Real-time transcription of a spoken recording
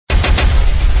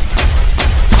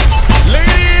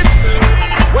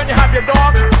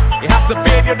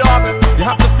your dog. You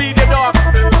have to feed your dog.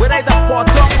 Whether it's a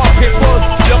pot or people,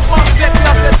 you must take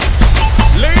care of it.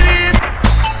 Ladies,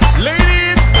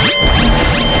 ladies,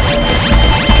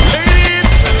 ladies.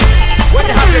 When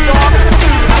you have your dog,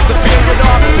 you have to feed your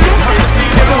dog. You have to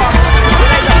feed your dog.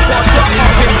 Whether it's a pot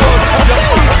or people, you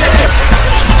must take care of it.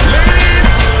 Ladies,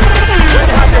 when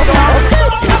you have your dog,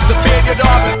 you have to feed your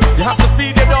dog. You have to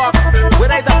feed your dog.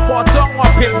 Whether it's a pot or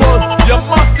people, you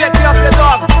must take care of your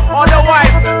dog.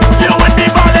 Otherwise, you will be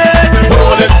ballin'.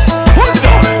 Hold it, hold it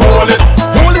on, hold it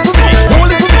for me,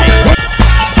 hold it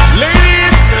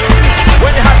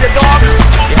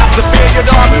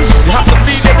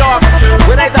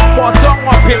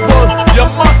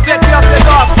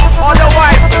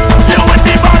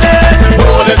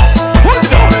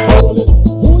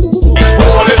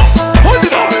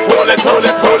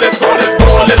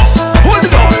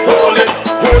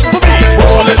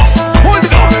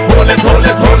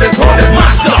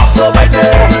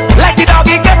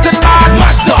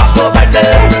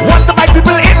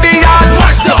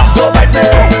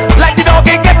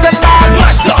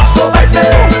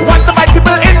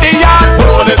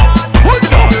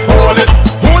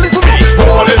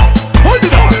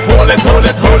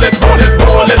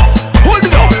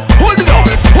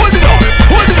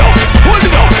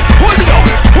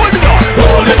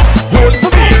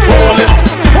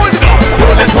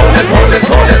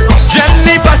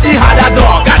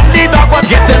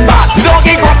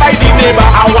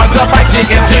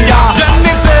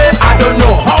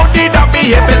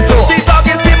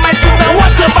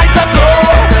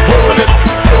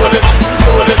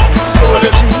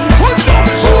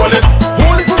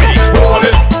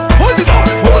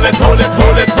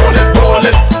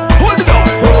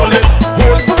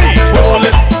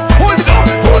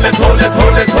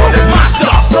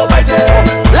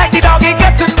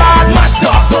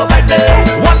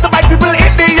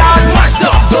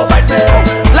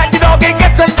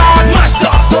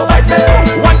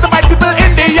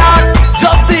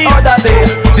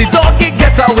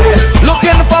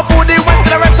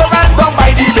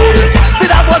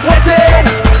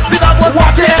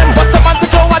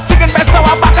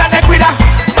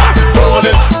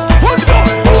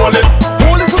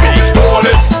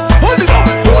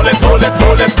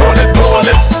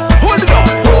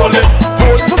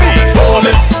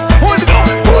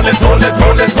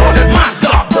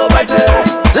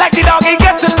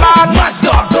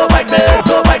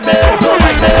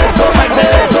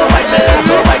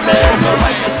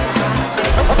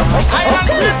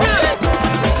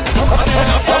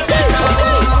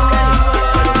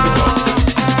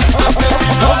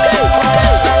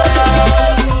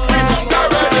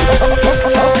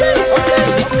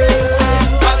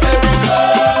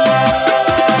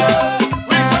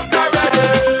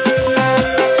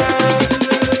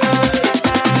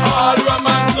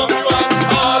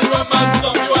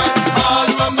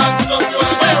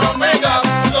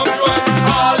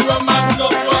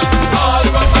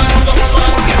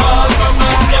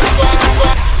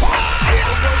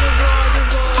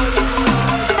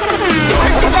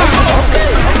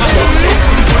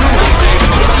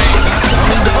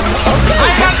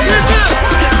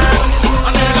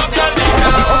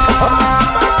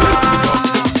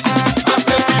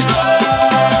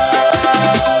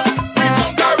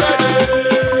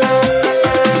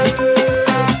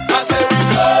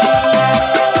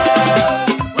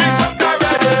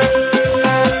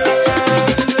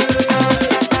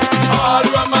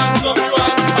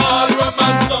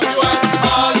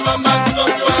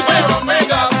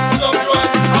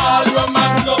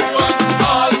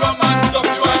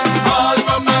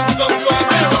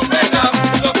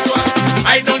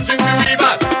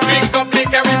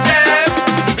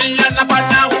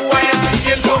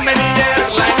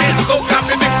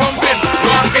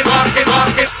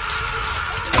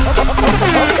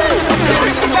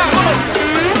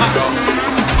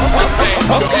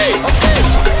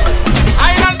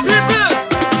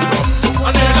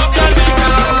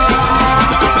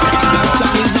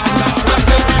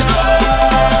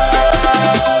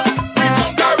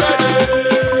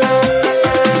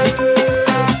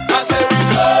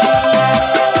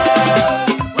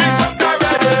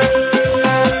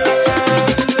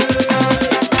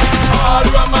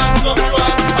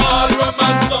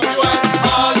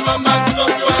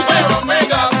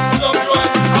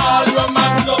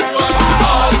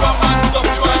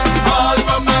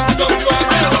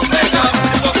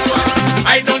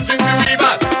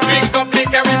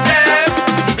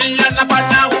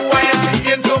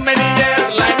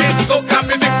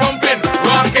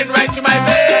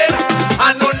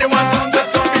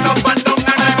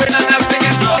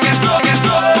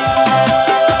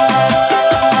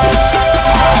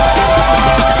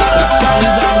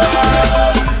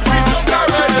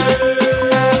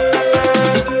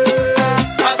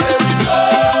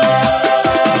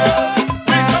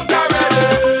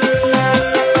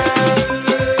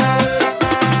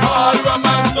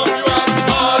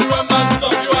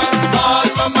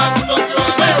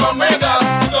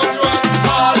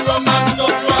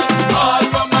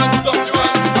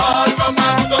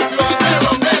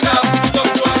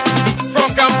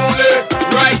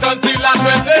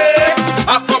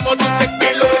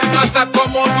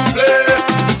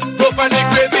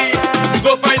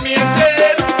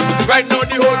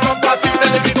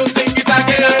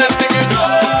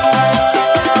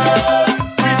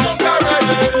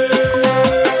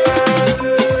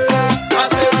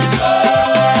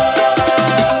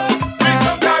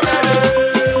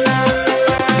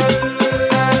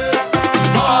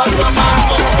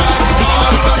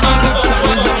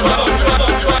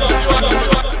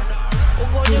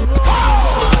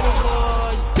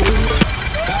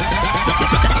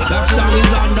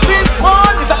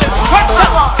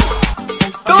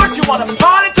Don't you wanna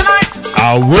party tonight?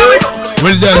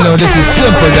 Well then know this is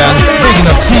simple then. Big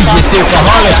enough DJ Soca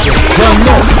Holic. Don't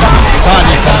know.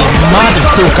 Parties and the maddest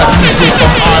Soca DJ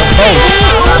from our boat.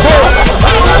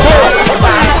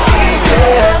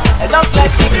 And don't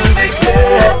let the music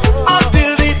play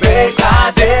until the break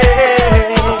of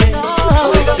day.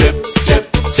 Chip, chip,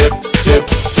 chip, chip,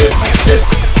 chip, chip.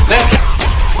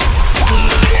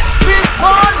 This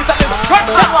one is an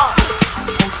instruction one.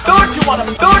 Don't you wanna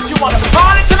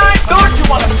party tonight? Don't you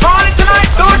wanna party tonight?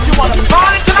 Don't you wanna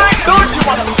party tonight? Don't you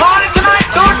wanna party tonight?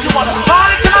 Don't you wanna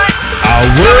party tonight?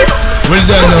 Well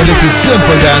then know this is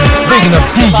simple then. Big enough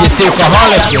DJ Soca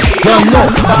Holic. Don't know.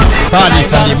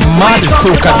 Parties and the maddest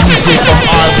Soca DJ from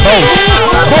our boat.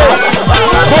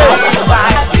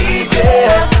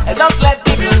 And don't let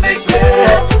the music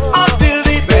play until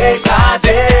the break of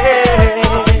day.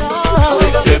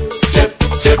 Chip, chip,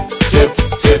 chip, chip,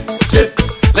 chip, chip.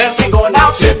 Let me go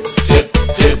now. Chip, chip,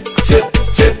 chip, chip,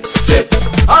 chip, chip.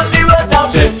 On the road now.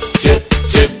 Chip, chip,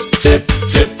 chip, chip,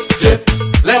 chip, chip.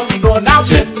 Let me go now.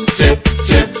 Chip, chip,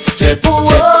 chip, chip, chip.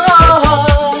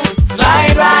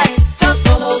 Slide right, just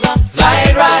follow the.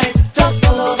 Slide right, just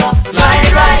follow the.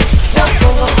 Slide right, just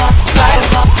follow the. Slide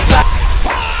up, slide.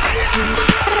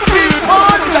 This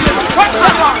one is an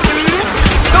instruction one.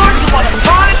 Don't you wanna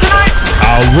party tonight?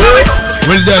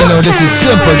 Well then know this is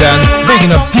simple then. Big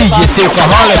enough DJ Soca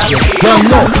Holic. Don't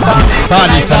know.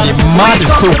 Parties and the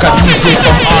maddest Soca DJ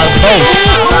from our boat.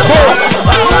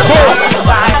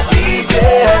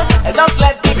 And don't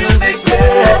let the music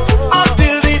play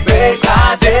until the break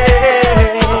of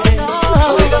day.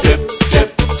 Chip, chip,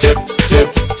 chip, chip,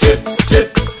 chip, chip.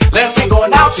 Let me go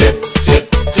now. Chip,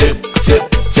 chip, chip, chip,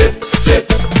 chip,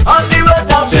 chip. On the road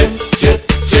now. Chip, chip,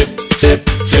 chip, chip,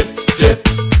 chip, chip.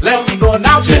 Let me go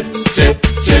now. Chip, chip,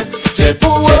 chip, chip, chip.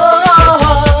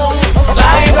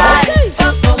 Slide right,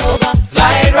 just follow the.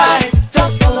 Slide right,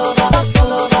 just follow the. Just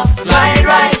follow the. Slide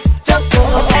right, just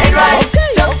follow. Slide right,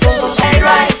 just follow. Slide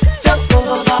right, just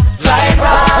follow the. Slide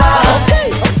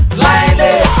right, slide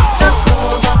left, just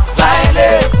follow the. Slide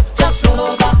left, just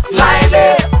follow the. Slide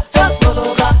left, just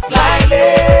follow the. Slide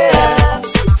left.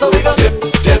 So we go chip,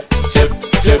 chip, chip,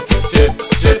 chip, chip,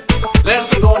 chip. Let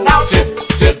me go now. Chip,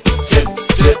 chip, chip,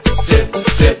 chip, chip,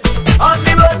 chip. On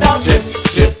the road now. Chip,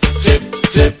 chip, chip,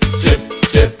 chip, chip,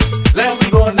 chip. Let me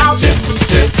go now. Chip,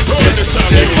 chip, chip, chip,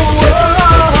 chip.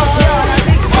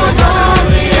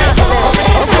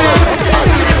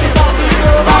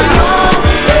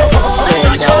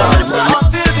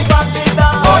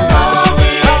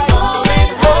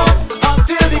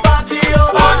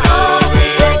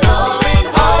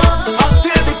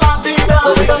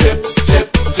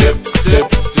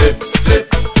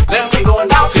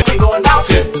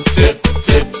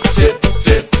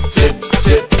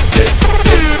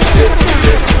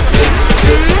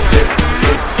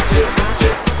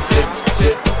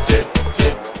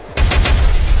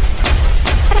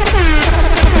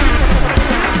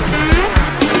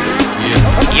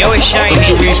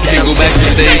 Go back to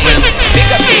the days when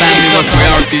family was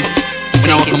priority,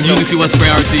 when our community was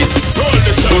priority.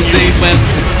 Those days when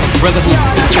brotherhood,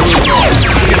 sisterhood,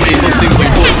 those things were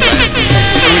important, right?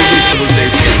 I really wish for those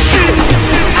days.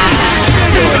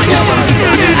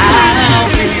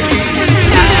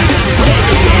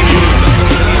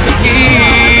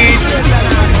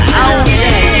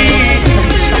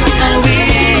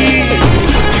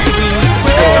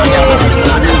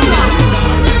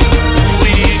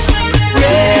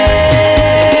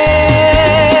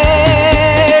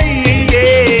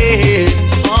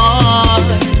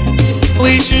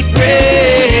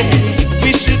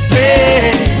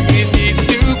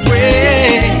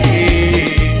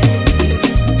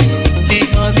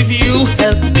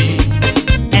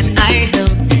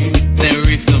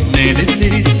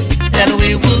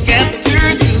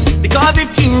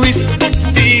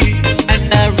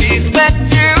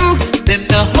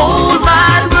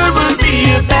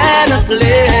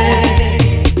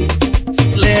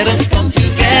 Let us come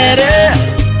together.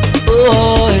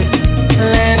 Oh,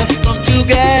 let us come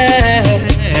together.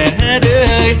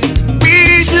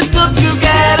 We should come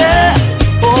together.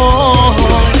 Oh,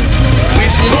 we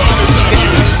should come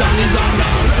together.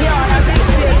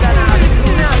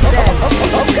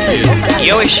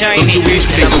 Yo, it's shiny. Don't you wish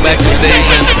we could go back to the days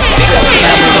when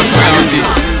family was priority,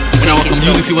 when our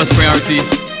community was priority?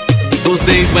 Those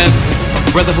days when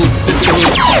brotherhood,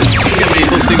 sisterhood,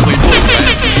 those things were important,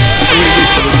 right? I really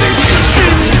wish for those days.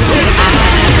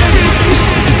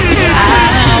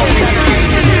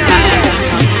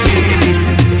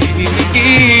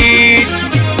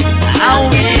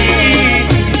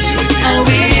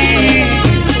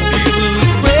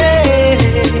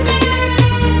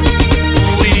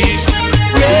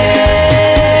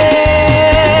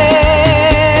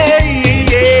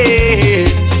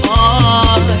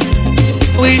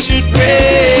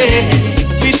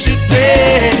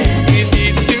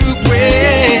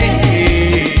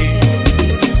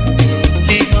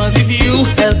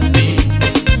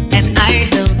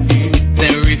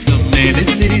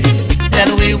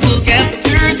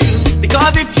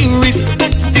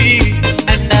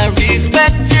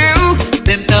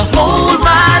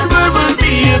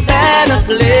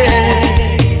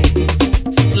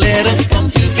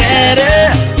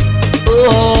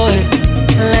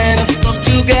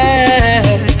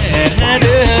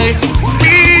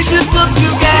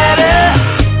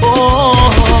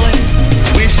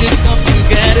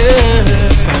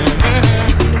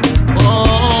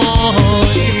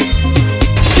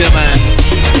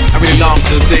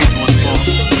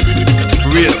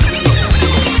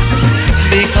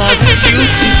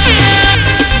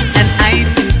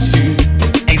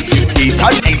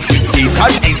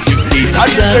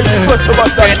 each other.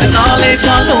 Spread the knowledge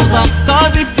all over.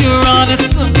 Cause if you're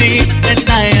honest to me, and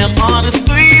I am honest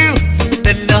to you,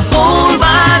 then the whole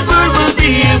wide world will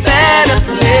be a better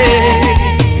place.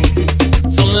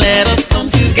 So let us come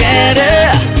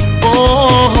together.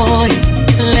 Oh,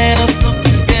 let us come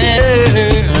together.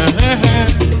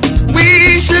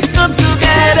 We should come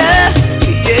together.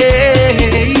 Yeah,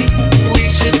 we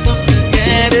should come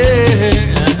together.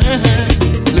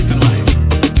 Listen, why?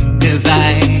 'Cause I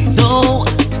know,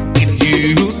 and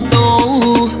you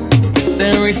know,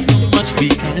 there is so much we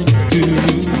can do.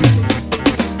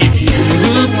 If you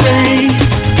pray,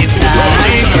 if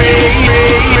I pray.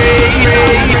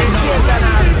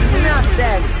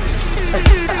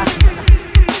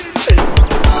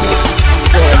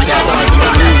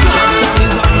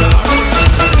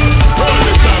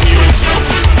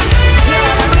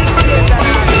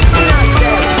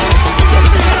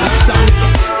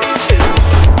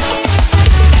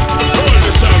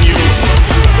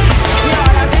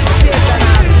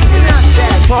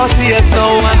 Years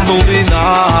now and moving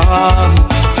on,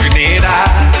 Grenada.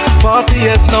 40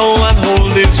 years now and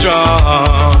holding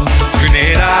strong,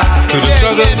 Grenada. To the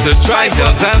struggles, the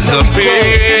trials and the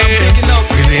pain,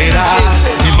 Grenada.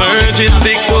 Emerging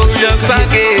victorious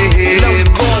again.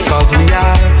 Cause we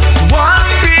are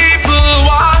one people,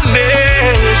 one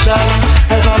nation.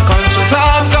 Ever conscious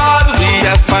of God, we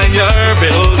aspire,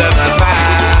 build and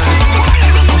advance.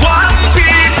 One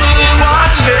people,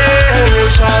 one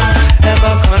nation.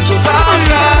 Ever conscious of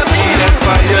God, we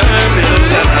aspire,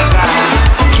 build and advance.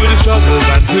 Through the struggles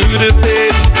and through the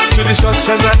pain, through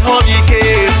destructions and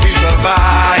hurricanes, we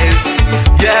survive.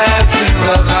 Yes, we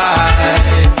survive.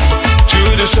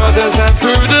 Through the struggles and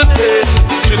through the pain,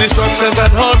 through destructions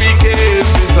and hurricanes,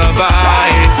 we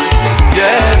survive.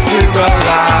 Yes, we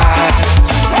survive.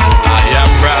 I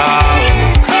am proud,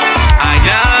 I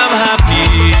am happy,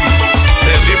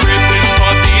 celebrating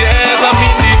 40 years of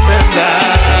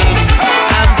independence.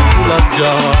 Of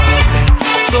joy,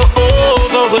 so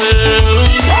overwhelmed,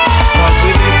 cause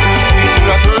we need to see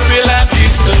a turbulent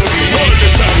history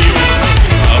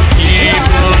of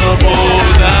people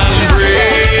bold and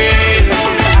brave,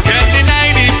 can't deny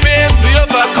the pains we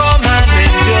overcome and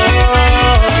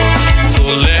endure. So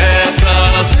let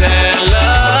us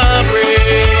celebrate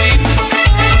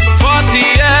 40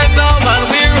 years now and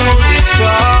we're holding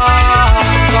strong,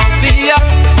 cause we are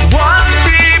one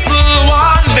people,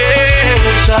 one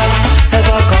nation.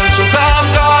 Ever conscious of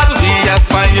God, we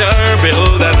aspire,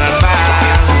 build and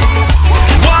advance.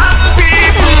 One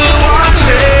people, one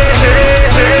day.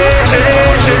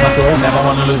 Never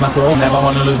wanna lose my cool, never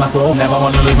wanna lose my cool, never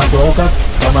wanna lose my focus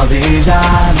on my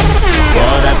vision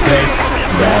for that place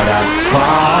that I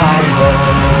follow.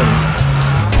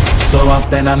 So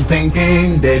often I'm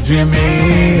thinking,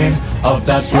 daydreaming of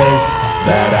that place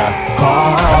that I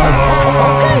call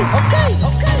home.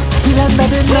 Under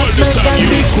the nutmeg and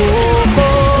the cocoa,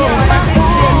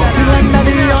 under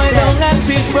the oil and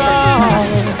fish brown,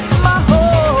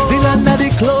 under the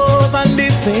clove and the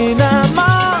cinnamon.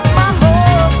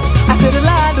 I said the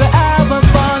land where I was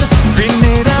born,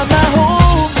 Grenada my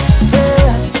home.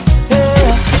 Yeah,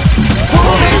 yeah.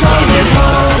 Home is always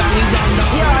home.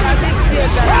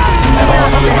 Never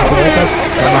wanna leave my focus,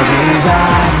 my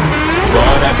vision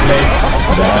for that place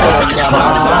that I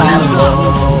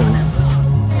follow.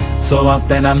 So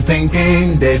often I'm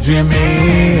thinking,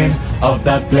 daydreaming of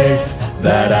that place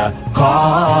that I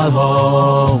call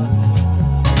home.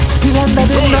 Under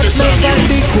the nutmeg and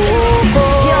the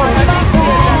cocoa,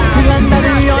 under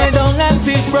the oil and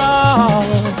fish brown,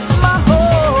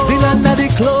 under the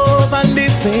clove and the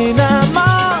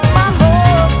cinnamon.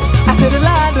 I said the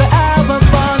land where I was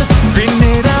born,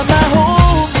 Grenada my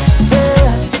home.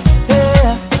 Yeah,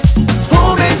 yeah.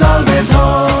 Home is always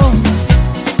home.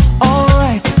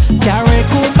 Alright. Carry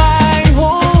to my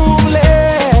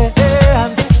homeland.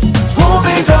 Home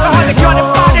is always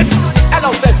home.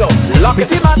 ELO says so. Lock it.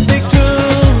 Systematic too.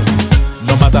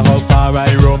 No matter how far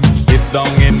I roam, deep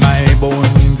down in my bones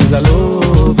is a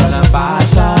love and a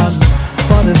passion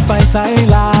for the Spice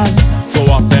Island. So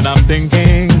often I'm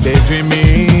thinking,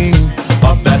 daydreaming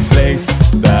of that place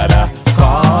that I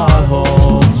call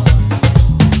home.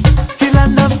 The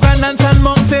land of grandants and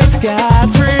monks, St.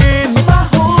 Catherine.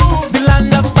 The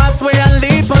land of Pathway and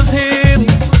Leapers Hill.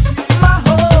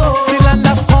 The land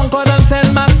of Concord and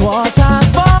St. Max Waterfall.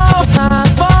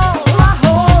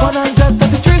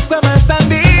 133 square miles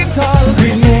standing tall.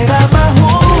 Grenada my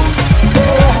home.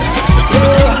 Yeah,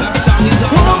 yeah.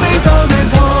 Home is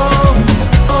always home.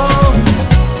 Oh,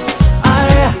 I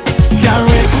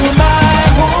carry to my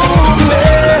home.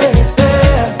 Yeah,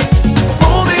 yeah.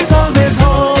 Home is always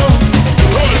home.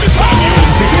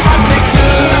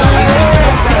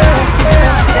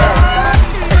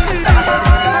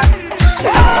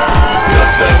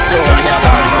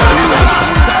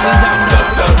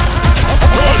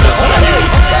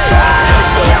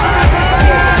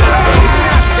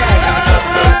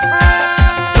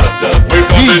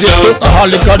 DJ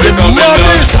Soca-holic are the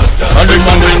maddest, and the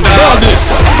man the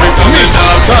baddest. Me,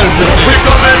 tell this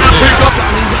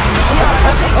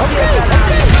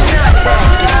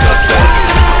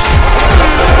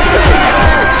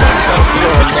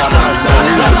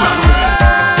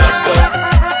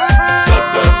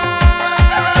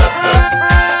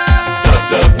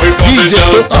DJ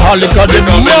Soca-holic are the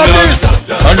maddest,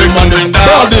 and the man the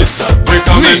baddest. Me,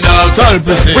 tell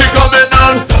this We coming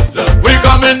down, we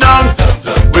coming down,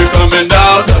 we coming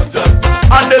down.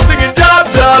 And they singing jab,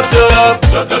 jab, jab,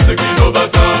 jab, jab the king over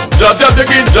town. Jab, jab the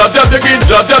king, jab, jab the king,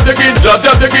 jab, jab the king, jab,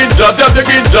 jab the king, jab, jab the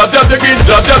king, jab, jab the king,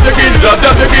 jab, jab the king, jab,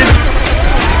 jab the king.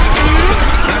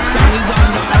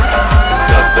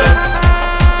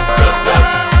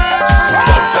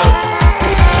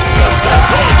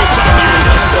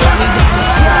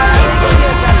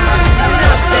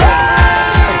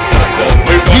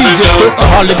 DJ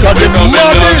Soca-holic are the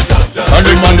maddest, and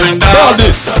the man the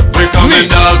baddest. Me,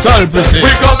 tell this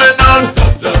We coming down,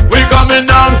 we coming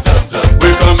down,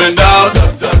 we coming down.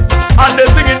 And they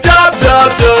singing jab,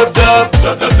 jab, jab, jab,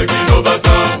 jab, jab the king over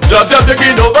town. Jab, jab the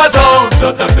king over town.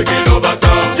 Jab, jab the king over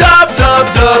town. Jab, jab,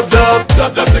 jab, jab,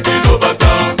 jab, jab the king over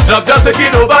town. Jab, jab the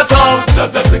king over town.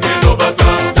 Jab, jab the king over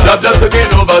town. Jab, jab the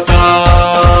king over town.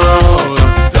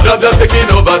 Jab, jab the king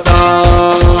over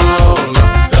town.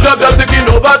 Jab, jab the king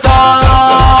over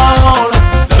town.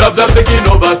 Jab, jab the king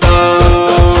over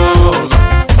town.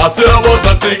 I say I was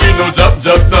not singing no jab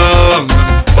jab song,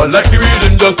 but like the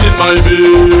rhythm just in my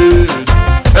bed.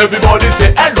 Everybody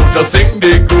say hello, just sing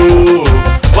the groove,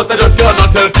 but I just cannot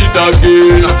help it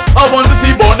again. I want to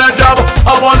see Bona jab,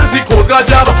 I want to see Coast Guard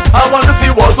jab, I want to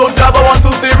see Warzone jab, I want to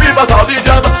see Rivers Harley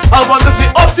jab, I want to see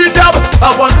Upstreet jab,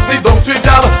 I want to see Downstreet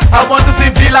jab, I want to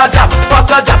see Villa jab,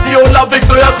 Pasta jab, the Ola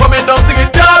Victoria coming down singing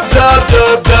jab jab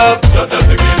jab jab. Jab jab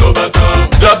the king over town,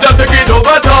 jab jab the king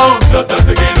over town, jab jab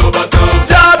the king over town.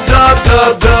 Jab jab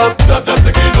jab jab, jab jab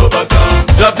the king over town,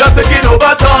 jab jab the king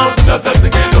over town, jab jab the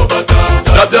king over town,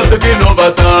 jab jab the king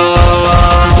over town,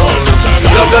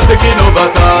 jab jab the king over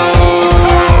town,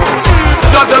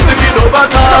 jab jab the king over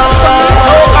town,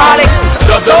 Soca-holic,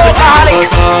 Soca-holic.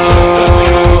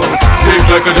 Shake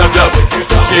like a jab jab,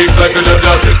 shake like a jab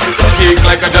jab, shake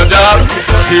like a jab jab,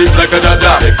 shake like a jab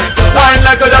jab, wine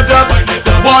like a jab jab,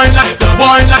 wine like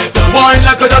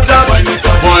a jab jab,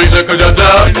 wine like a jab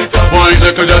jab, wine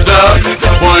like a jab jab,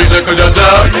 wine like a jab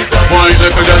jab, wine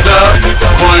like a jab jab,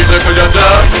 wine like a jab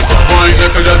jab, wine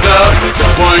like a jab jab,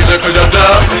 wine like a jab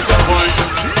jab.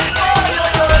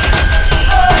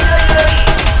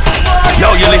 Yo,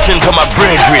 you listen to my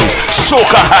brethren,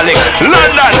 Soca-holic,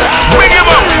 London, bring him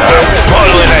up.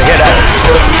 All when I hear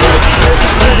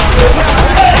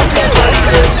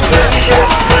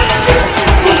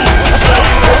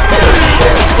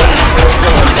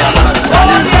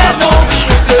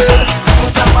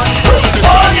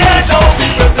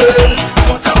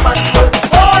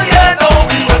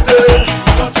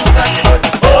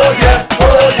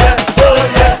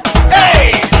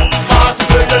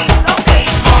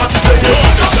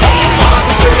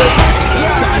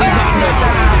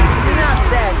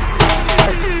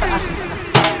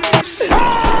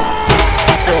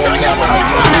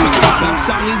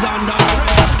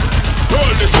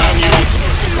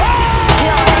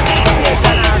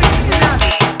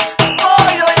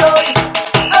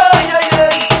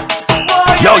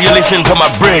Yo, you listen to my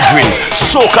brethren,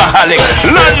 Soca-holic,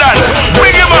 London,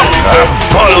 bring him up.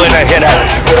 All when I hear that.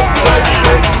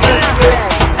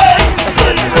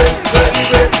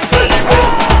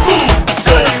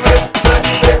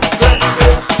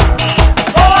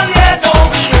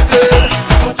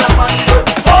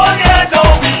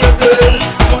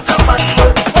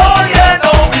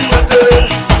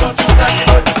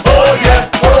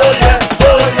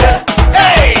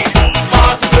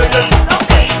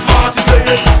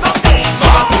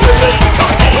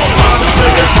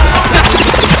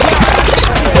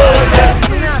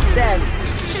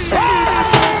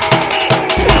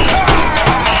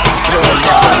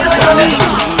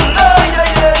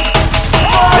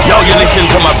 Listen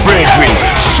to my brethren,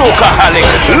 Soca-holic,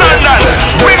 London,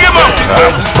 bring him up.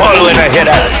 All when I hear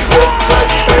that.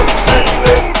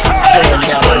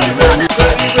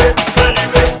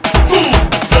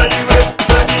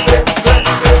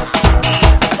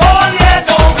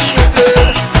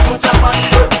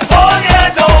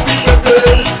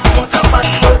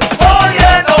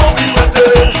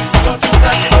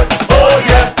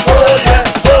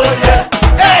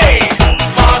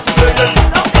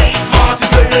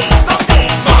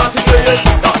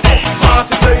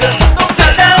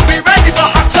 Tell them we ready for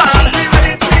action.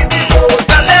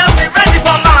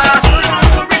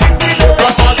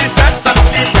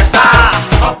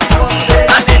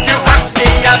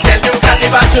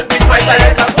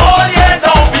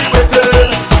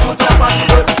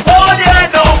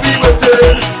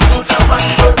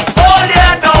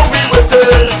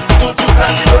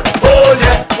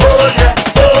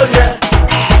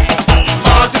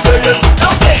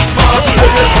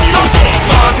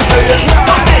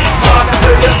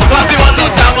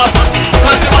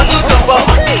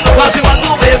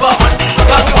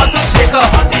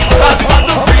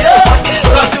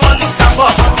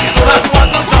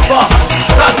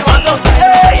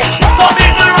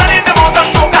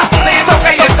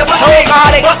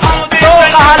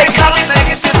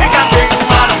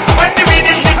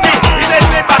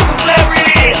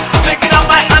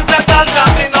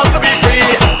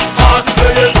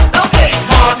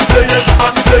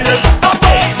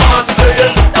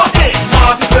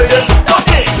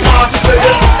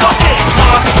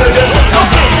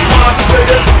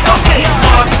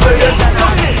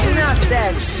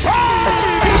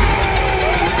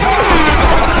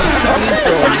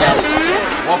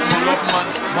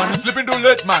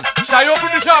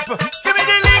 Give me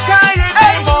the liquor in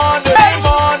the morning. Hey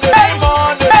morning, hey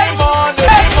morning, hey morning,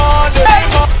 hey morning, hey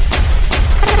morning.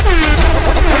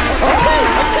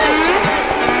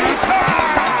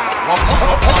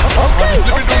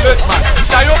 Let me do that, man.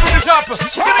 Shall you open the shop?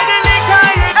 Give me the liquor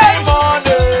in the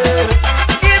morning.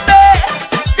 Give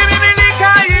me the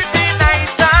liquor in the night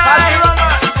time.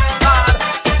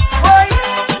 Boy,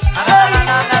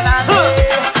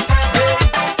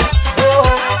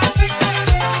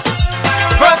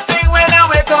 first thing when I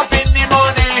wake up in the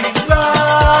morning,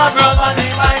 rub on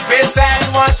my face and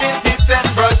washing teeth and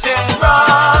brushing.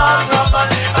 Rub on my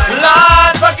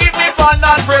Lord, forgive me for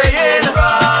not praying.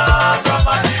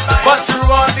 But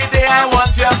throughout the day I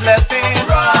want your blessing.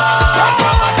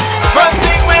 First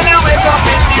thing when I wake up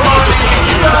in the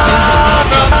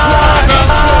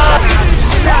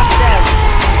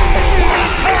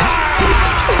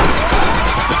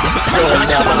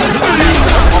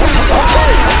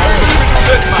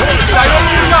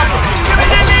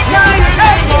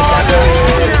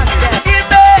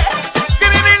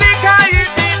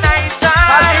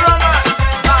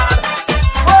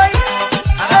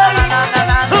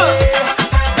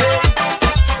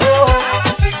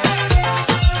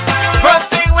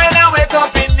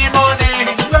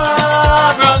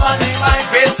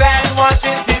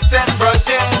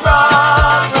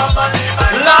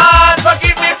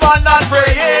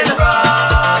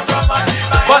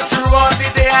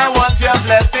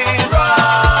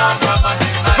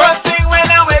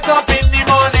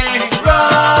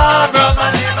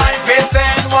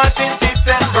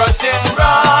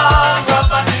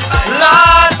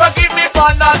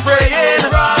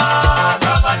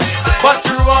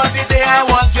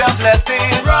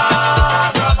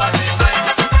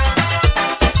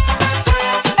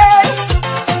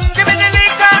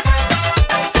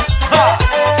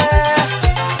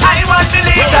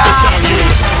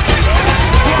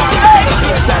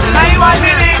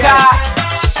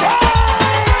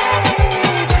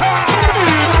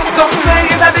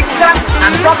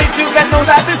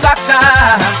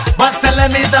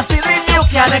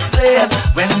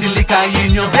when the liquor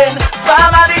in your vein,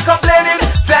 family complaining,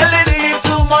 telling you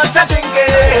too much to drink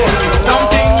it.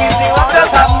 Something is you up,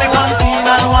 just have me one thing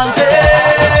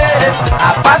unwanted.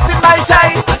 I pass in my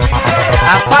shine,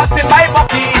 I pass in my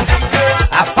bucket,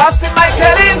 I pass in my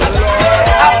Kellys,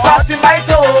 I pass in my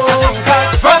toe.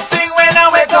 First thing when I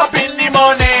wake up in the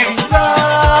morning,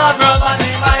 rub on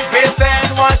my face and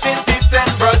washing teeth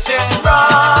and brushing.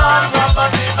 Rub on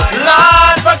my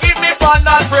Lord, forgive me for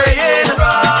not praying.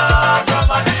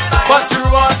 But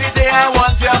throughout the day I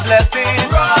want your blessing.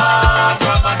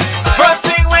 First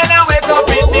thing when I wake up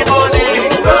in the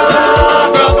morning,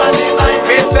 rub on my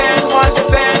face and wash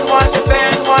it and wash it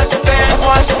and wash it and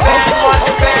wash it and wash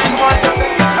it and wash it.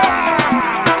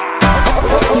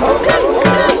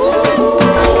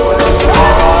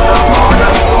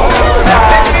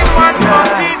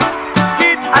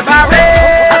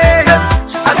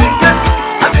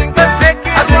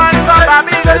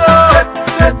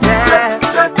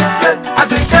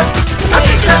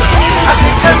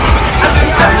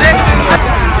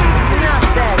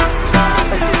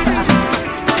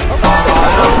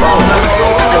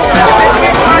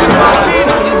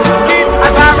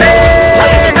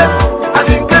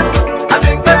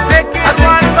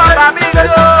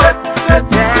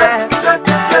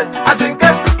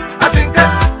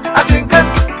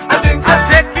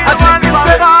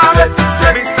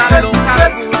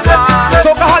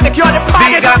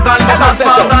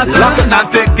 Not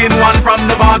taking one from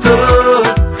the bottle.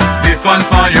 This one's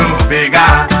for you,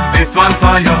 bigger. This one's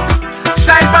for you.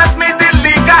 Shine pass me the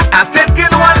liquor. I'm taking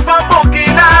one for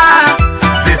Burkina.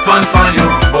 This one's for you,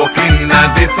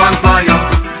 Burkina. This one's for you.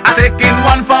 I'm taking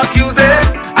one for QZ.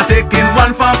 I'm taking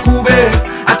one for Kube.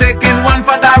 I'm taking one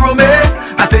for Darome.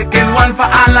 I'm taking one for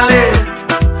Alale.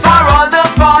 For all the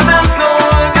fallen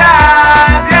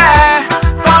soldiers, yeah.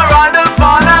 For all the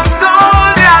fallen soldiers.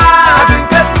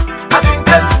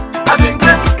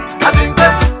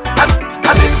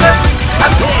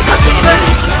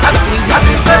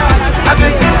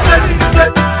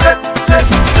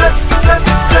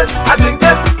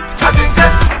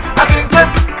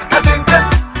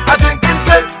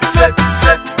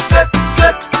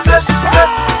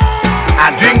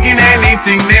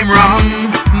 Anything name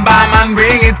rum, barman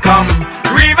bring it come.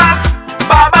 Rivers,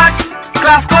 Babash,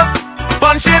 Class Cut,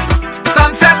 Punching,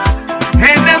 Sunset,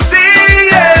 Hennessy,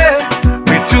 yeah.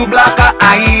 With two black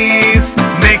eyes,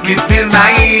 make it feel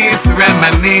nice,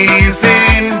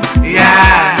 reminiscing,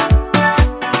 yeah.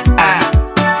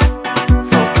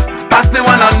 So, pass me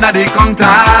one under the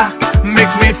counter,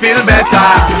 makes me feel better.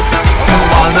 To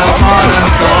all the fallen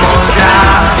soldiers,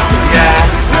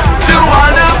 yeah. to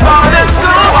all the fathers, to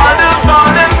all the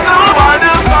fathers, to all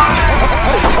the fathers.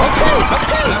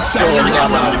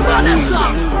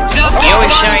 Yo,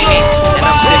 it's Shiny, and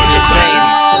I'm simply saying,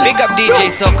 big up DJ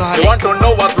Soca. They want to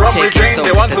know what's wrong with dream.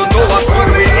 They want to know what's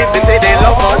good we eat. They say they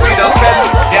love us, we don't care.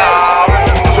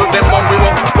 Yeah, show them how we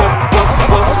walk.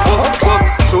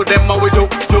 Show them how we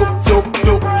joke.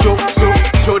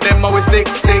 Show them how we stick.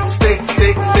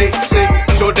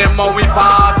 Show them how we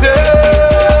party.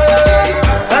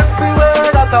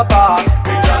 Everywhere that I pass,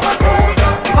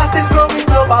 fastest growing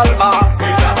global mass.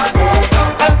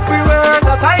 Everywhere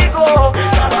that I go,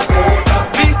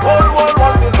 the whole world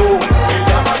wants to know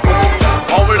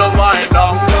how we don't wind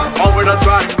down, how we don't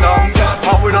grind down,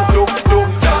 how we don't look,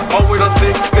 how we don't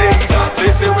stick.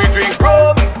 They say we drink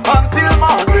rum until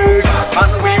morning,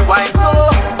 and we wine slow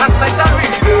and special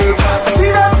rhythm.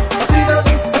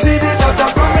 I see the chapter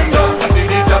coming down. I see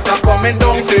the chapter coming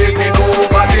down, taking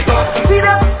over the top. I see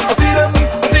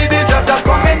the chapter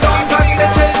coming down, dragging the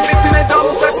chain, lifting it down,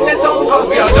 stretching it down. Cause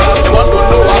we are just, they want to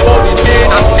know about the chain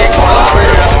and stick on the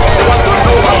rail. They want to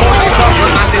know about the cover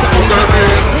and the booger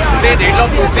rail. Say they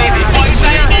love to see the boy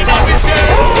shining on his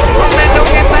girl. From the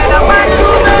look inside the back to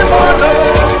the border.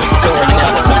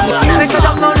 They say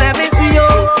don't know, let me see you.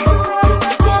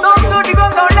 Don't do the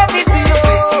gun, don't let me see you.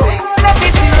 Let me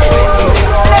see you.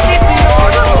 Let me see you.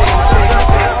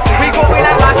 We go in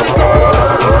and mash it up.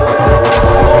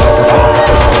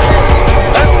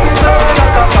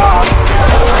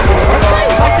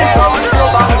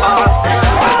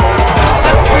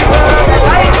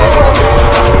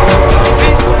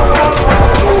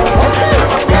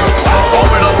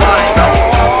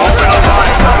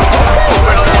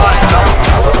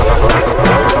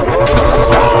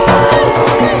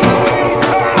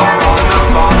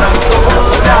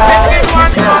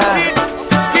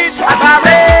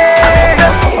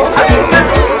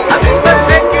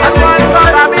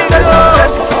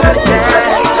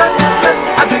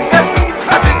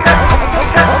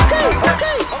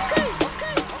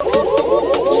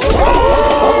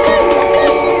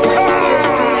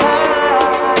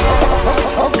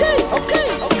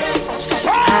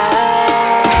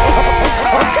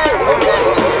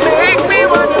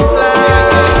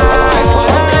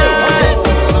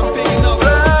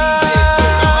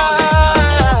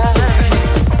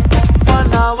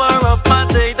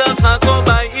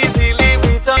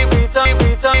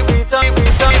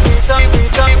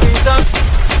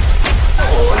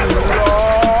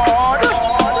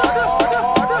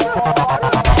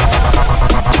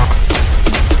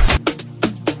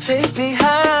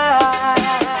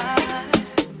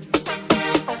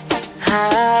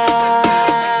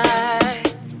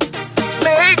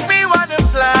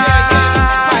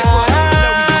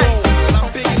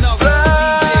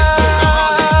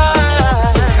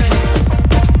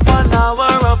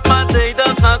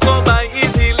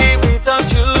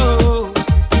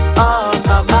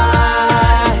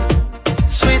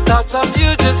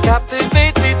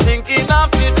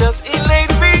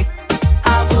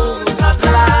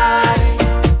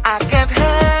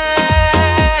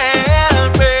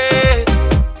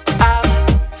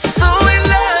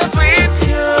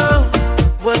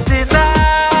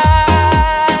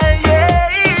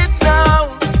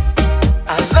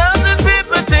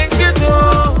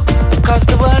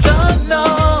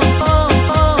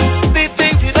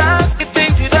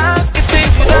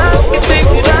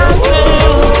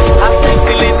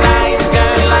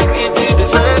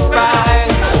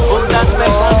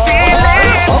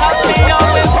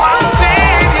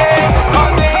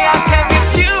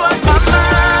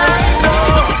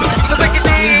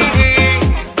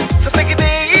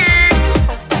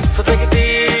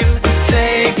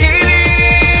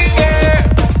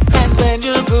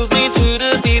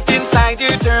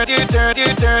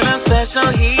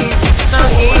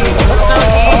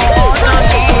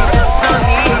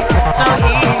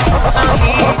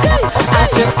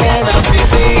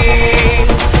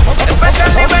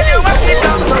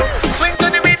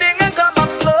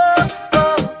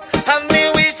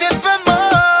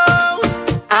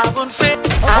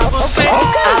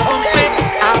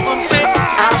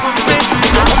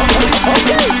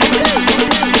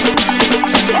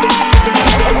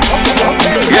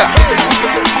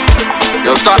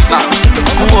 Yo, start now.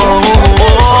 Whoa,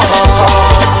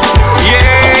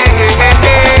 yeah.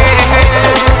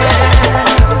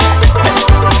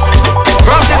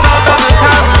 Roses out of the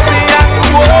Caribbean.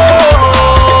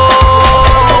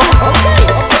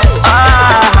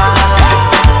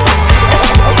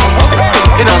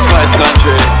 In a spice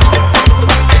country.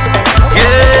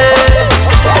 Yes.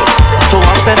 So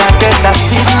often I get that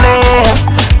feeling,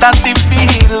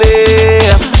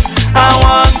 I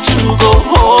want to go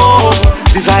home.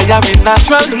 are in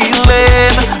natural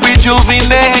healing,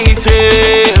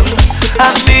 rejuvenated.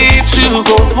 I need to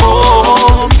go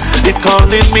home. It's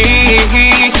calling me,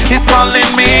 it's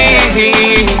calling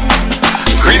me.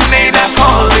 Grenada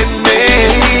calling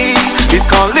me, it's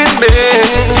calling me,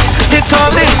 it's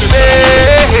calling me.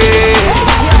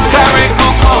 Carrico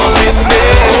calling me.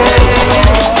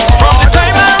 From the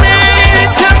time I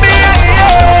reach to me,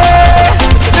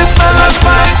 this smell of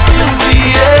fine feels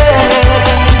the air.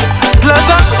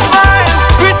 Pleasant smiles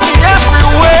greet me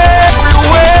everywhere,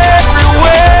 everywhere,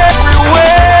 everywhere,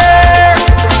 everywhere.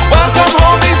 Welcome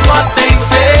home is what they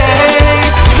say.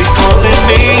 It's calling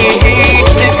me,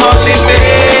 it's calling me.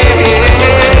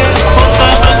 From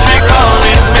Savantry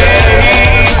calling me.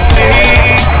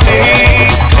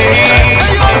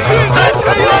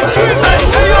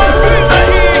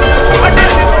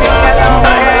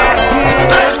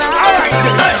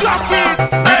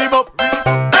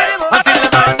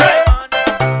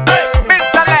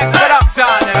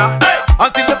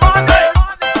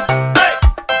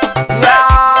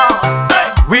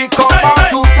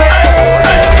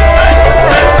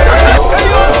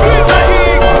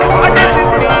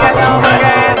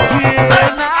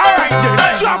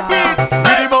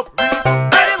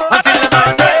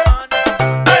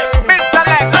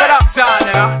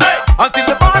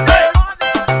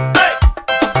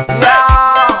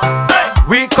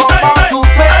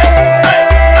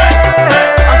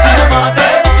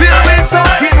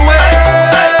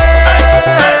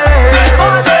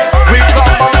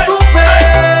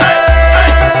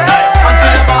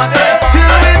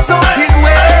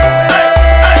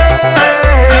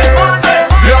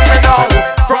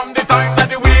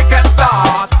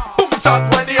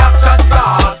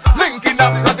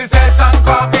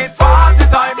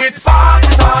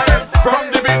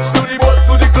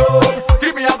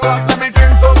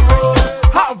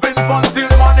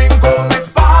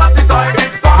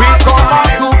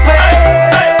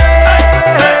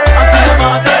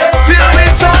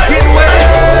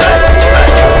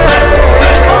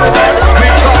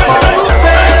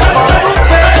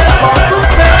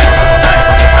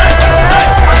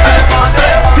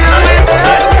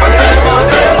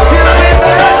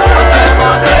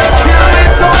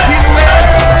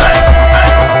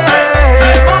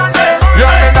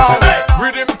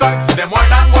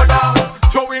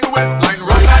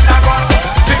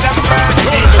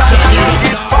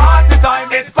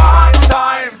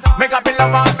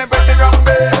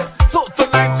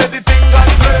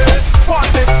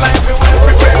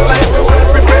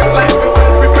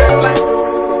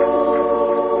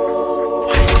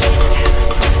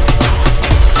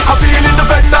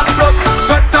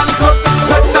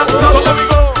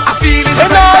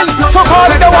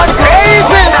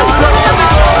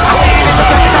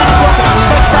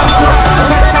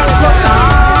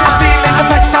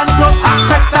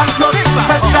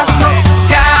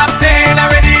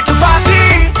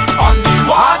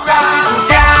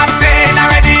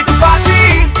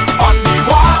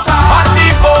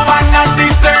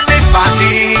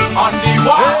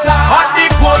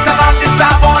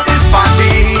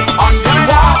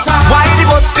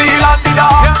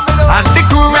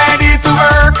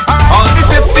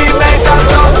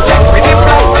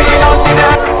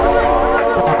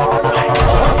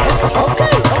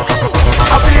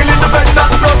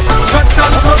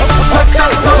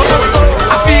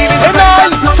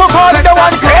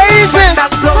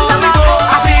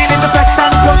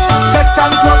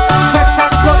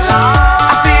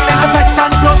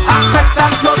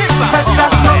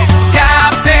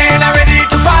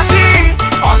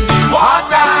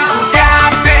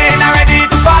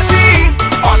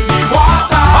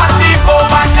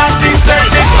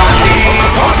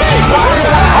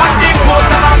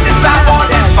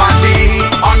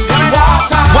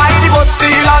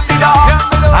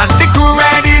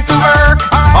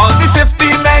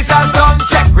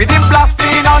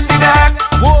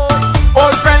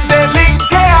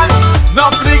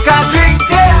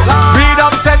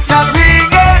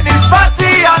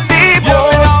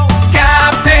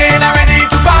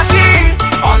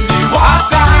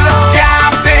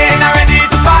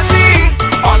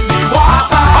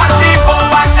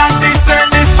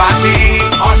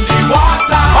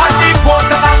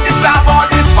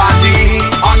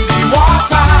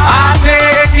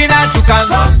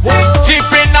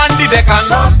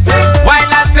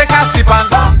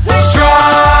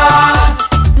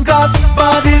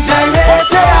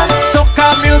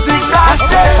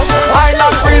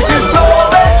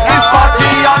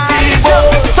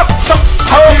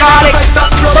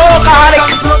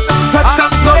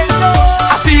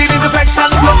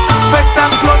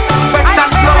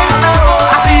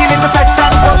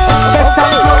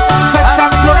 Fettan flow.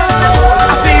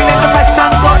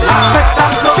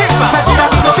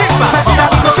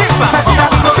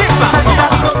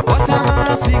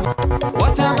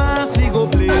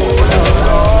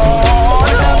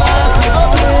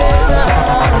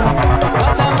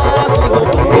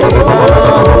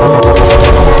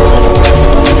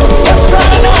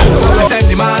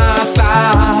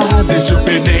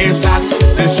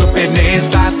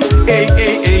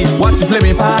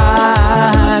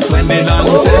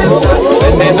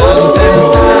 the nonsense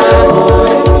start.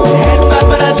 Head back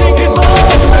but I drink it more.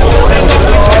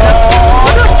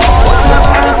 What time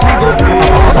pass we go play?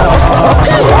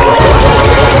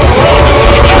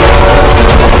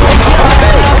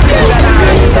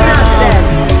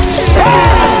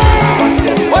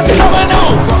 What's coming now?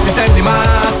 From the time the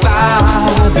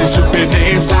master, this should be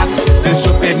names that, this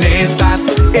should be names that.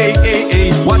 Hey, hey,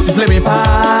 hey, what's the play me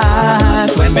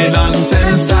part? When the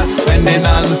nonsense start, when the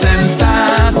nonsense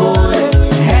start. Oh,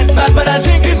 head back but I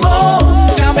drink it more.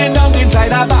 Jamming down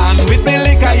inside a band with me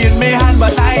liquor in me hand,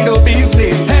 but I do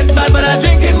business. Head back but I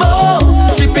drink it more.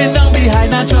 Chipping down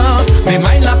behind a truck, me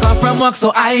mind lock off from work,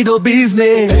 so I do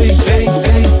business. Hey, hey,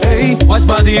 hey, hey, watch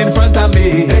body in front of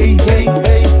me. Hey, hey,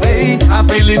 hey, hey, I'm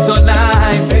feeling so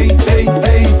nice. Hey, hey,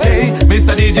 hey, hey,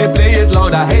 Mr. DJ play it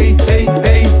louder. Hey, hey,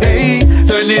 hey, hey,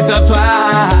 turn it up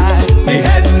twice. Me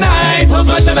head nice, oh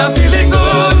gosh, and I'm feeling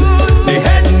good. Me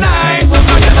head nice, oh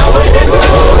gosh, and I'm feeling good.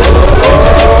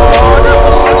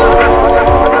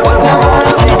 What am I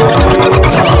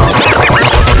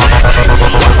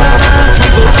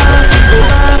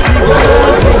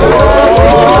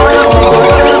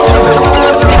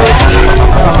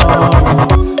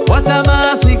What a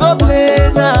mass we go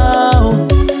play now.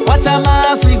 What a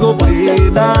mass we go play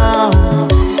now.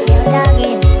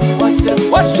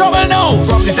 What's trouble now?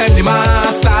 From the time the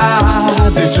master,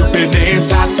 this should be names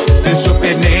that, this should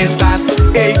be names that.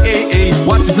 Hey, hey, hey,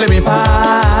 what's the play me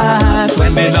part?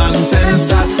 When the nonsense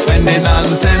start, when the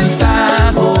nonsense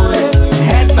start. Oh,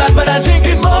 head back but I drink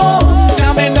it more.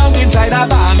 Jamming down inside a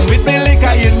band with me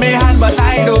liquor in me hand, but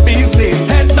I do business.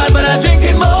 Head back but I drink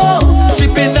it more.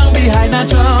 Chipping down behind a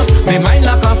truck, me mind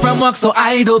lock off from work, so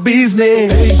I do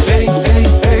business. Hey, hey, hey,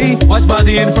 hey, watch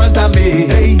body in front of me.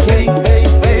 Hey, hey, hey,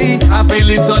 hey, I'm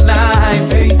feeling so nice.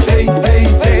 Hey, hey, hey,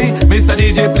 hey, Mr.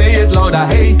 DJ play it louder.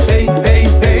 Hey, hey, hey,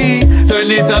 hey,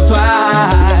 turn it up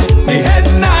twice. Me head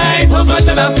nice, oh gosh,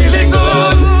 and I'm feeling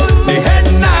good. Me head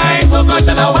nice, oh gosh,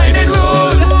 and I'm whining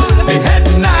good. Me head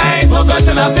nice, oh gosh,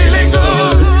 and I'm feeling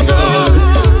good, good.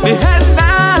 Me head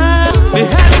nice, me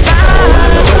head nice.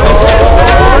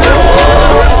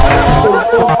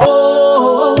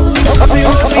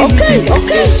 Okay,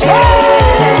 okay.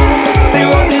 The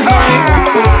road is mine.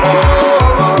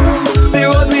 The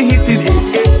road we hit it.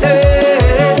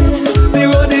 The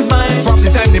road is mine. From the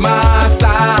time the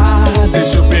master, this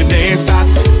should be names that,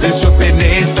 this should be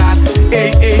names that.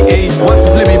 Hey, hey, hey, what's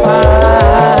the play me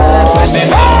part? When the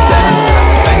nonsense start,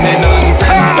 when the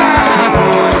nonsense start.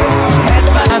 Head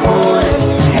back, boy,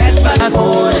 head back,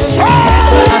 boy,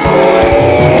 head back, boy,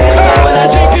 head back. When I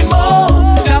drink it more,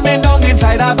 jamming down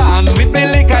inside a band with me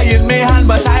liquor in me hand,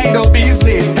 but I do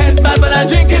business. Head back, but I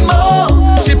drink it more.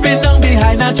 Chipping down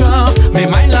behind a truck, me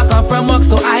mind lock off from work,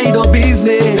 so I do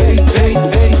business. Hey, hey,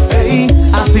 hey, hey,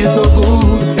 I feel so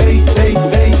good. Hey, hey,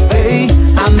 hey, hey,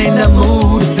 I'm in the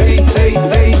mood. Hey, hey,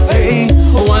 hey, hey,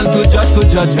 who want to judge could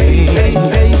judge me. Hey,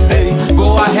 hey, hey,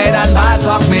 go ahead and bad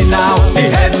talk me now. Me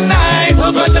head nice,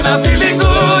 oh gosh, and I'm feeling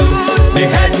good. Me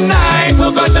head nice,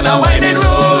 oh gosh, and I'm whining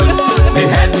rude. Me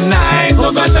head nice,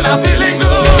 oh gosh, and I'm feeling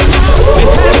good. Me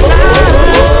head nice.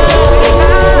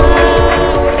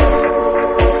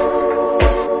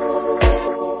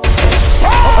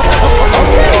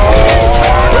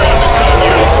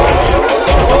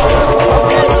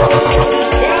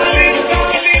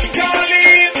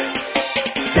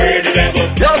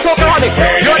 Yo, Soca,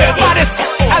 you're the baddest.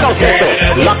 I don't say so.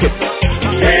 Lock it.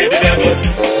 Hey, the devil.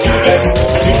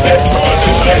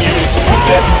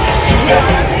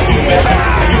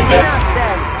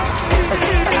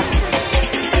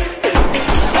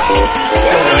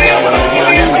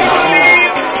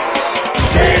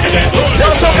 Yo,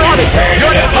 Soca,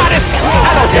 you're the baddest.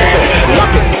 I don't say so.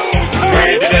 Lock it.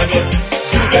 Hey, the devil.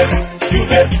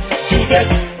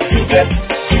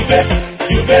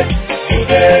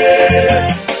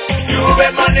 Juve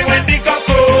money when the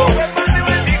cocoa,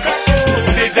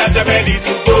 they just ready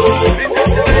to go.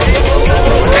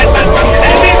 Get back from the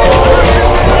enemy.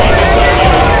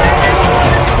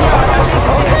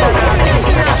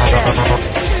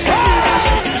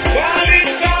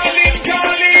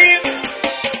 Calling.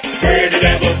 Hey, the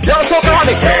devil. Yo, Soca,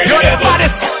 you're the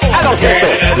baddest. I don't say so.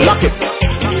 Lock it.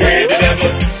 Hey, the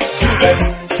devil.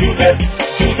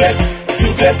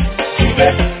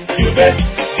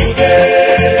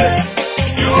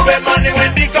 Juve money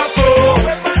when the cocoa,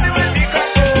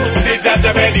 they just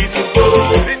ready to go.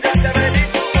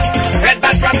 Head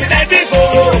back from the night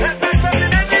before,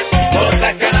 but I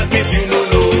cannot miss you, no,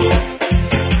 no.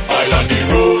 Oil on the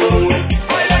road,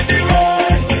 oil on the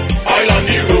road, oil on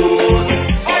the road,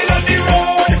 oil on the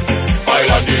road,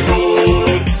 oil on the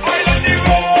road, oil on the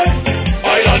road,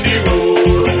 oil on the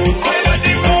road, oil on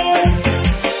the road.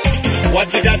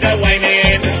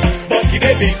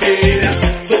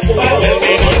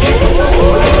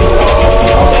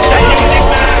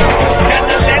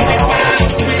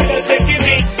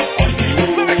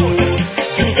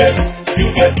 When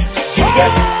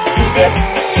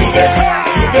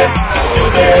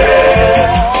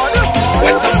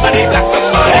somebody black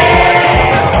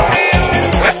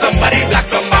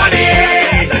somebody,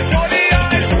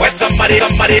 when somebody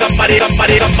black somebody, when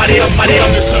somebody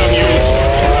understand you.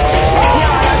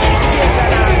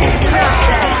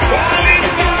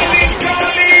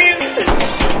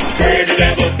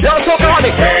 Yo, Soca,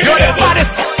 honey, you're the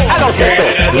baddest. I don't say so.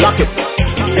 Lock it.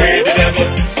 Pray the devil.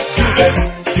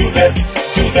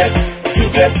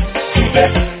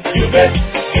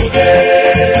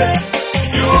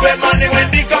 Juve money when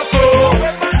the coco.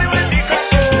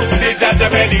 They just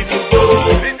ready to go.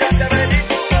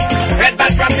 Head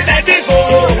back from the night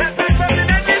before.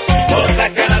 But I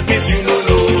cannot miss you no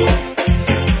no.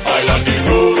 Oil on the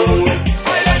road.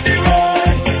 Oil on the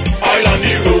road. Oil on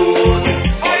the road.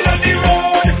 Oil on the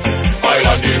road. Oil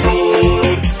on the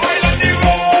road. Oil on the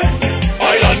road.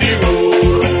 Oil on the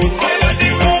road. Oil on the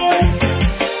road.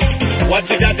 Watch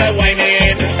it at the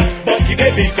whining. Bucky the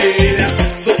beating.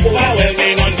 So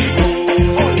overwhelming on the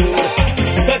road.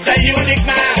 Such a unique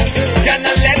man.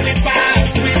 Cannot let it pass.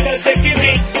 People shaking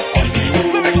me on the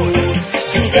road.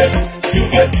 Juve.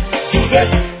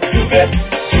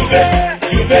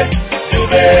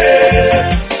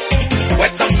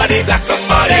 When somebody black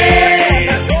somebody.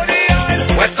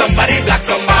 When somebody black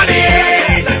somebody.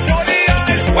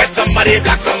 When somebody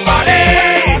black somebody.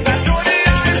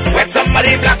 When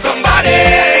somebody black somebody.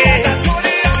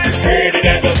 Pray the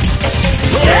devil.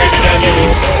 Pray the devil.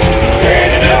 Pray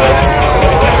the devil.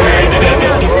 Pray the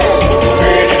devil.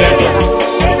 Pray the devil.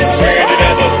 Pray the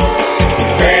devil.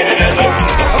 Pray the devil.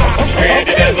 Pray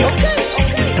the devil.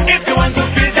 If you want to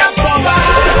feel jump over,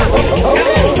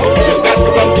 you got to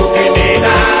come to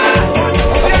Grenada.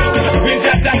 We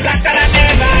just a blacker than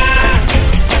ever,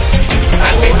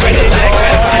 and we spread it like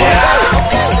wildfire.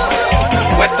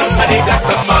 When somebody black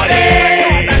somebody.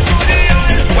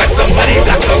 When somebody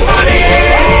black somebody.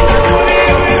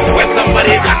 When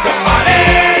somebody black somebody.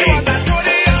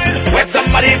 When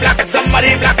somebody black it,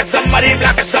 somebody black it, somebody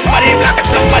black it, somebody black it,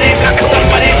 somebody black it,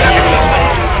 somebody black it, somebody.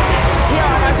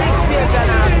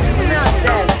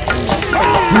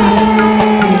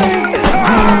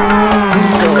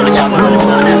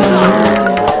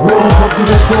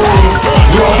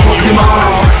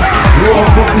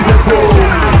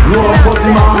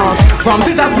 From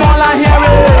since I small I hear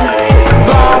it.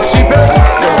 Dog shipping,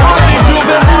 only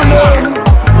juvenile.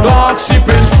 Dog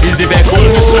shipping is the back.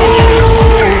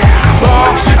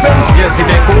 Dog shipping, yes the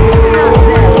back.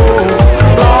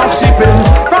 Dog shipping,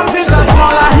 from since I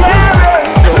small I hear it.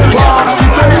 Dog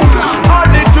shipping,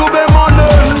 only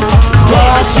juvenile.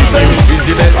 Dog shipping is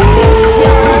the back.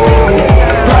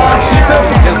 Dog shipping,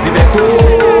 yes the back.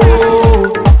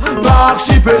 Dog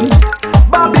shipping,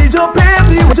 Bobby Joe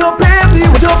Pendy, Joe Pendy,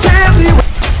 Joe Pendy.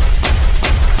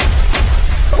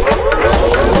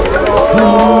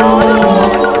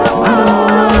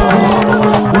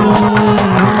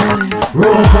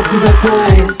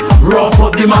 Rough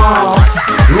up the mass,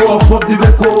 rough up the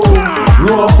vehicle,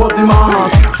 rough up the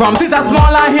mass. From since I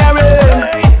small I hear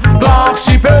it. Dog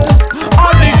shipping,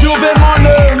 only juve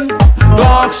money.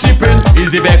 Dog shipping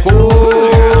is the vehicle.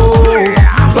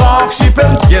 Dog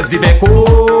shipping, yes the vehicle.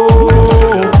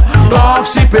 Dog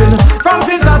shipping, from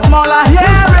since I small I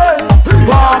hear it.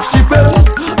 Dog shipping,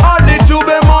 only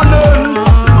juve money.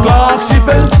 Dog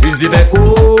shipping is the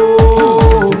vehicle.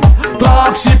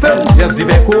 Dog shipping, yes the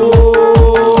vehicle.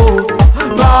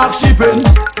 Dog shipping,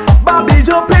 Bobby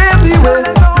Joe paved the way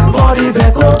for the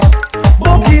vehicle.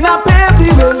 Burkina paved the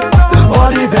way for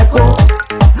the vehicle.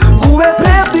 Kuwait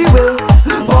paved the way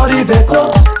for the vehicle.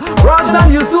 Rasta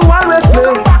used to always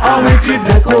play a wicked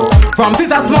vehicle. From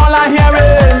since I small I hear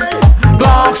it.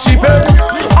 Dog shipping,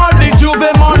 all the juve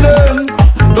morning.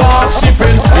 Dog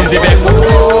shipping is the vehicle.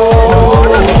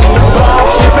 Dog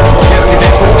shipping, yes the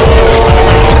vehicle.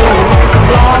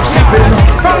 Dog shipping,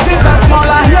 from since I small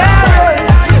I hear it.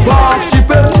 Dog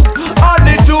shipping, all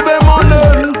the juve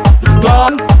morning.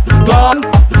 Dog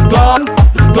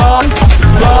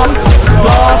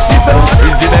shipping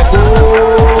is the vehicle.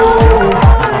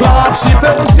 Dog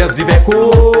shipping, yes the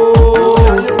vehicle.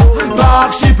 Dog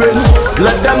shipping,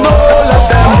 let them know, let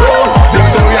them know.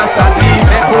 Victoria start the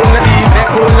vehicle, let them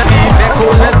know,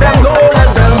 let them know, let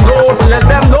them know, let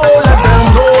them know,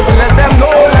 let them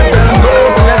know, let them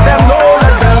know, let them know,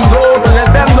 let them know, let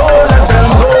them know, let them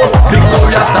know.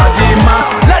 Victoria start the mass,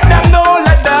 let them know,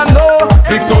 let them know.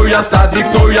 Victoria start,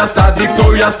 Victoria start,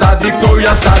 Victoria start,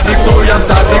 Victoria start, Victoria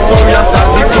start, Victoria start,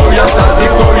 Victoria start,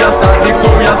 Victoria start,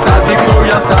 Victoria start,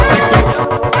 Victoria start, Victoria.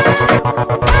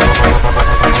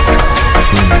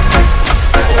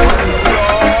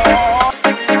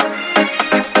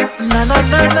 Na na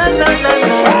na na na na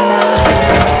na.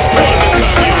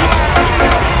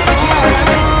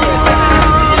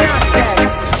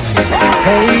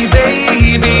 Hey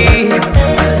baby,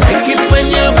 I like it when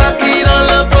you back it all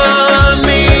up on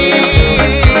me.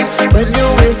 When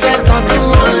your waistline start to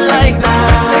run like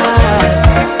that,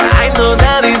 I know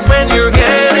that is when you're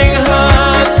getting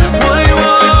hot. Why?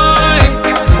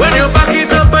 When you back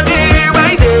it up on it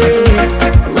right there,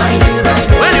 right there, right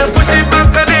there. When you push it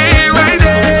back on it right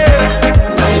there,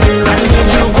 right there, right there. And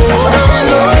you go down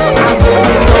low, I go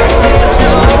down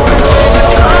low.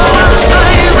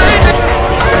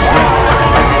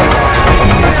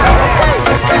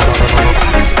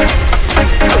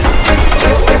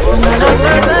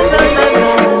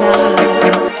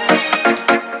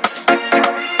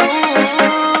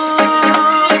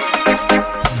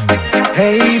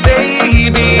 Hey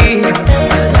baby,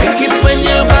 I like it when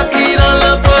you back it all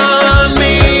up on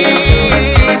me.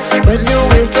 When your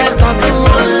waistline start to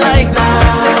run like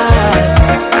that,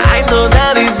 I know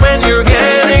that is when you're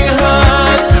getting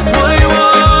hot.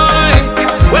 Why?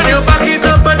 When you back it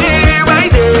up on it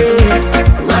right there,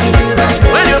 right there, right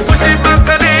there. When you push it back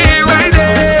on it right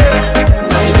there,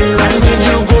 right there, right there. And when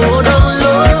you go down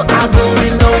low, I'm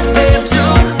going down there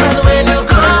too. And when you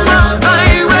come up,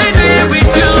 I'm right there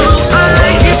with you.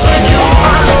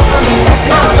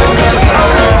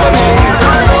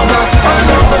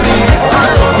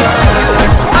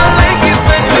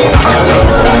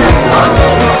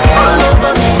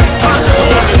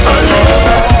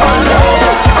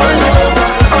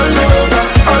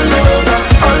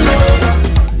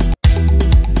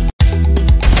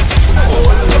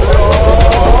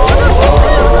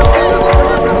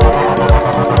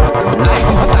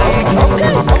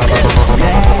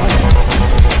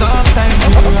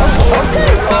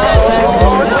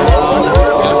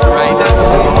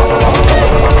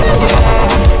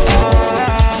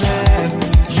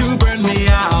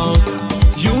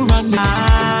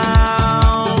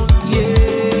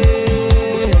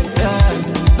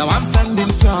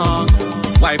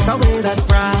 Wipe away that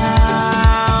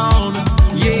frown,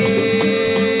 yeah.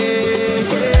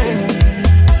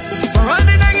 For all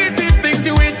the negative things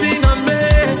you wishing on me,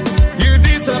 you're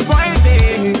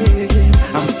disappointed.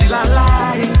 I'm still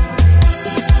alive.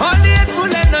 All the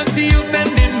hateful energy you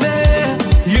sending me,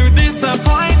 you're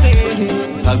disappointed.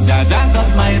 Cause Jaja got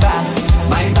my back,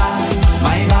 my back,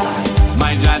 my back.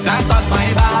 My Jaja got my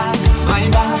back, my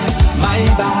back, my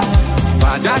back.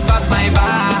 Jaja got my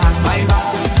back, my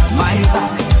back, my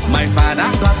back. My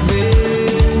father got me,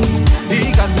 he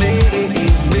got me,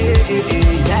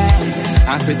 yeah. I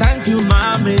say thank you,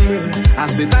 mommy, I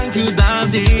say thank you,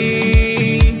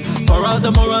 daddy, for all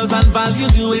the morals and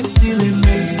values you instill in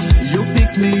me. You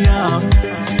pick me up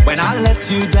when I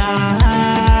let you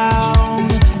down,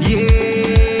 yeah.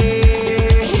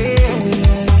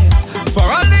 For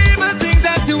all the evil things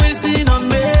that you ain't seen on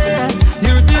me,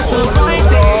 you're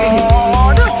disappointed.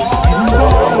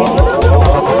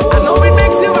 I know it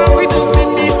makes you angry to see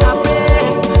me happy.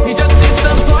 You just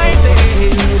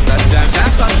disappointed that Jaja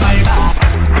got my back.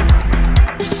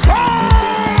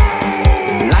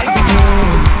 Life is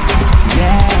good,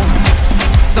 yeah.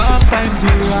 Sometimes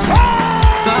you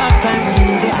sometimes you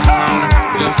down.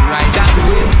 Just ride that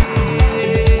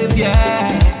wave, yeah.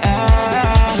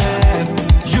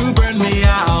 You burn me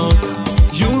out,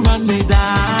 you run me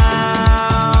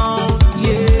down,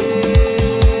 yeah.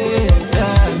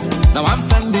 Now I'm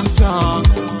standing strong,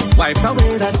 wipe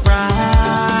away that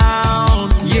frown,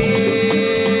 yeah.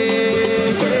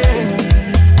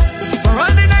 For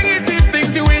all the negative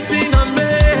things you wishing on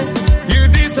me, you're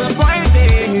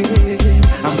disappointed.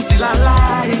 I'm still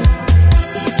alive.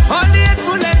 All the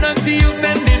hateful energy you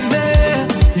sending me,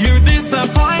 you're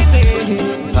disappointed.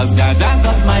 Cause Jaja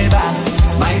got my back,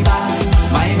 my back,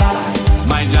 my back.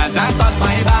 My Jaja got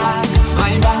my back,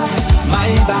 my back,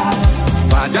 my back.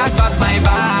 Jaja got my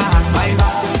back, my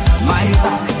back, my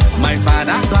back. My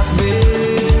father got me,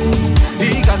 he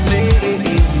got me,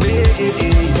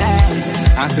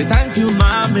 yeah. I say thank you,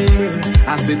 mommy,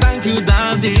 I say thank you,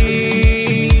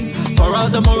 daddy, for all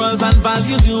the morals and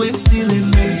values you instill in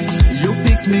me. You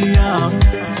pick me up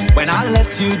when I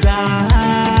let you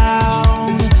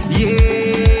down,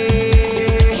 yeah.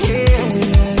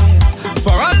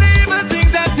 For all the evil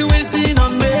things that you ain't seen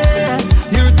on me,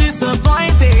 you're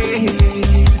disappointed.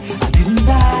 I didn't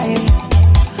die.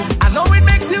 I know it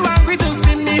makes you angry to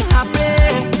see me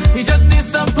happy. You just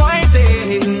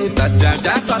disappointed that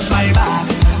Jaja got my back.